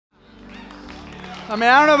I mean,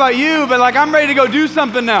 I don't know about you, but like I'm ready to go do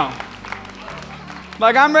something now.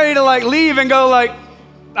 Like I'm ready to like leave and go like,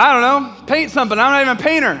 I don't know, paint something. I'm not even a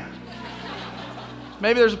painter.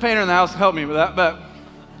 Maybe there's a painter in the house to help me with that, but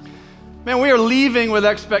man, we are leaving with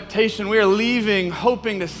expectation. We are leaving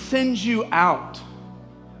hoping to send you out.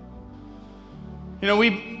 You know,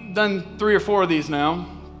 we've done 3 or 4 of these now,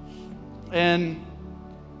 and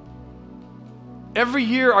every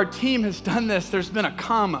year our team has done this, there's been a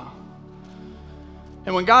comma.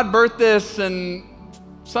 And when God birthed this, and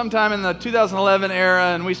sometime in the 2011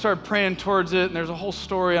 era, and we started praying towards it, and there's a whole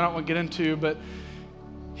story I don't want to get into, but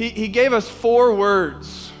he gave us 4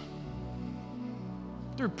 words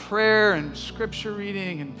through prayer and scripture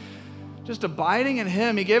reading and just abiding in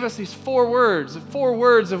him. He gave us these 4 words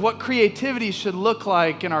of what creativity should look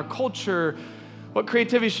like in our culture, what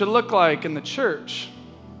creativity should look like in the church.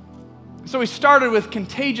 So we started with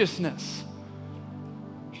contagiousness,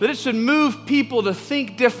 that it should move people to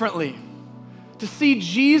think differently, to see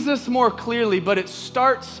Jesus more clearly, but it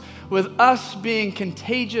starts with us being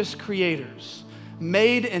contagious creators,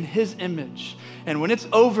 made in his image. And when it's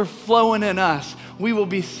overflowing in us, we will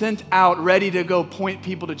be sent out ready to go point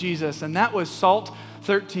people to Jesus. And that was Salt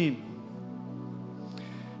 13.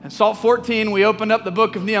 And Salt 14, we opened up the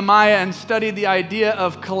book of Nehemiah and studied the idea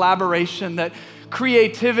of collaboration, that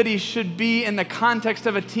creativity should be in the context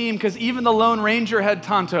of a team, because even the Lone Ranger had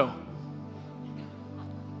Tonto.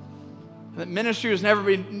 That ministry was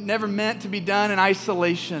never meant to be done in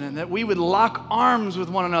isolation, and that we would lock arms with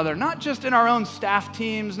one another, not just in our own staff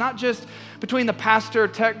teams, not just between the pastor,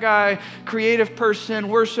 tech guy, creative person,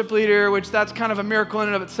 worship leader, which that's kind of a miracle in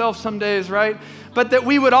and of itself some days, right? But that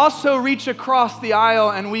we would also reach across the aisle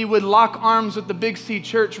and we would lock arms with the Big C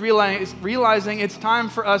church, realizing it's time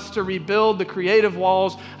for us to rebuild the creative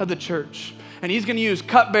walls of the church. And he's going to use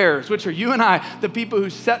cupbearers, which are you and I, the people who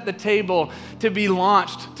set the table to be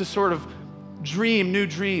launched to sort of dream new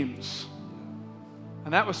dreams.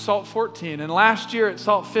 And that was Salt 14. And last year at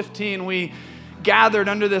Salt 15, we gathered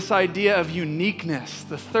under this idea of uniqueness,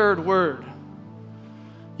 the 3rd word.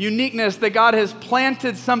 Uniqueness, that God has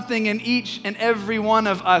planted something in each and every one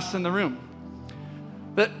of us in the room.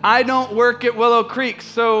 That I don't work at Willow Creek,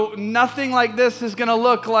 so nothing like this is going to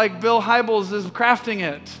look like Bill Hybels is crafting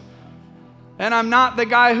it. And I'm not the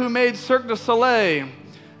guy who made Cirque du Soleil.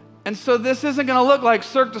 And so this isn't going to look like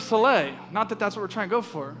Cirque du Soleil. Not that that's what we're trying to go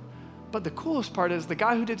for. But the coolest part is the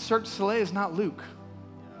guy who did Cirque du Soleil is not Luke.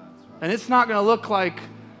 And it's not going to look like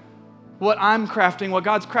what I'm crafting, what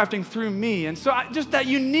God's crafting through me. And so just that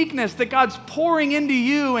uniqueness that God's pouring into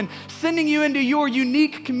you and sending you into your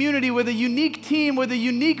unique community with a unique team, with a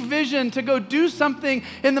unique vision to go do something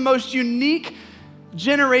in the most unique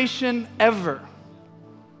generation ever.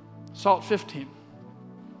 Salt 15.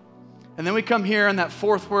 And then we come here on that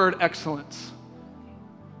 4th word, excellence.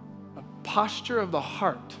 A posture of the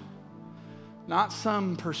heart, not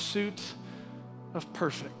some pursuit of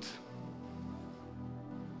perfect.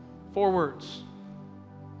 4 words.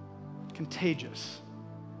 Contagious,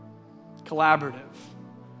 collaborative,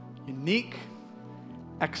 unique,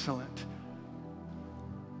 excellent.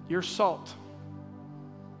 You're salt.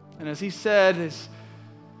 And as he said, is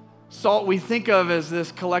salt we think of as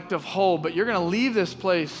this collective whole, but you're going to leave this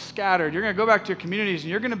place scattered. You're going to go back to your communities, and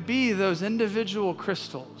you're going to be those individual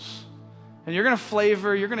crystals. And you're going to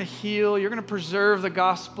flavor, you're going to heal, you're going to preserve the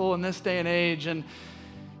gospel in this day and age, and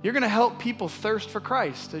you're going to help people thirst for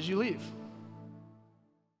Christ as you leave.